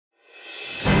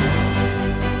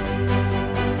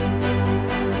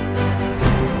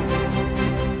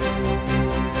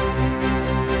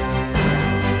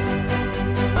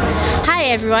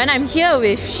everyone, I'm here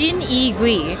with Shin Ee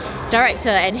Gwee, Director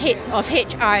and Head of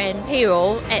HR and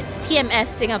Payroll at TMF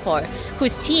Singapore,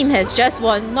 whose team has just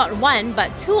won not one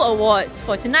but 2 awards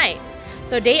for tonight.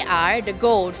 So they are the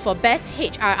Gold for Best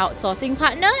HR Outsourcing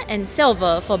Partner and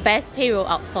Silver for Best Payroll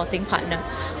Outsourcing Partner.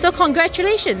 So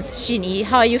congratulations, Shin Ee.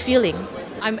 How are you feeling?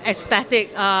 I'm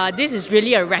ecstatic. This is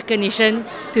really a recognition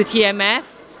to TMF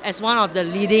as one of the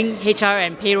leading HR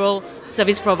and payroll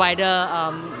service provider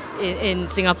in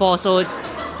Singapore. So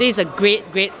this is a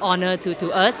great honor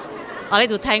to us. I'd like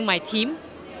to thank my team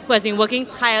who has been working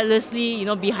tirelessly,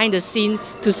 behind the scene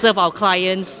to serve our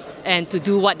clients and to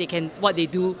do what they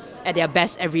do at their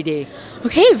best every day.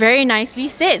 Okay, very nicely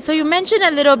said. So you mentioned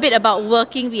a little bit about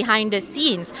working behind the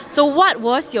scenes. So what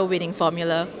was your winning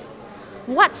formula?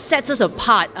 What sets us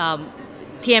apart?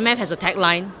 TMF has a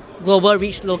tagline, Global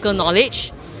Reach, Local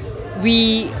Knowledge.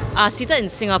 We are seated in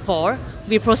Singapore.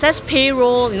 We process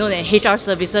payroll, and HR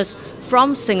services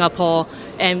from Singapore,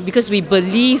 and because we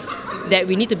believe that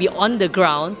we need to be on the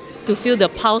ground to feel the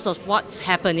pulse of what's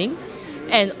happening,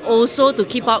 and also to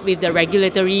keep up with the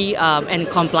regulatory and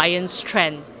compliance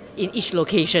trend in each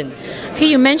location. Okay,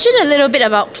 you mentioned a little bit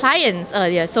about clients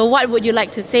earlier. So what would you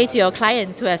like to say to your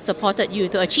clients who have supported you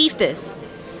to achieve this?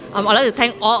 I'd like to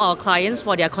thank all our clients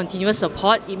for their continuous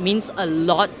support. It means a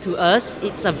lot to us.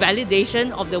 It's a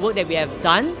validation of the work that we have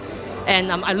done,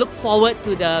 and I look forward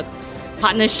to the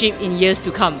partnership in years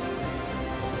to come.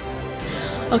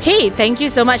 Okay, thank you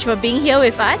so much for being here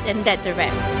with us, and that's a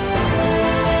wrap.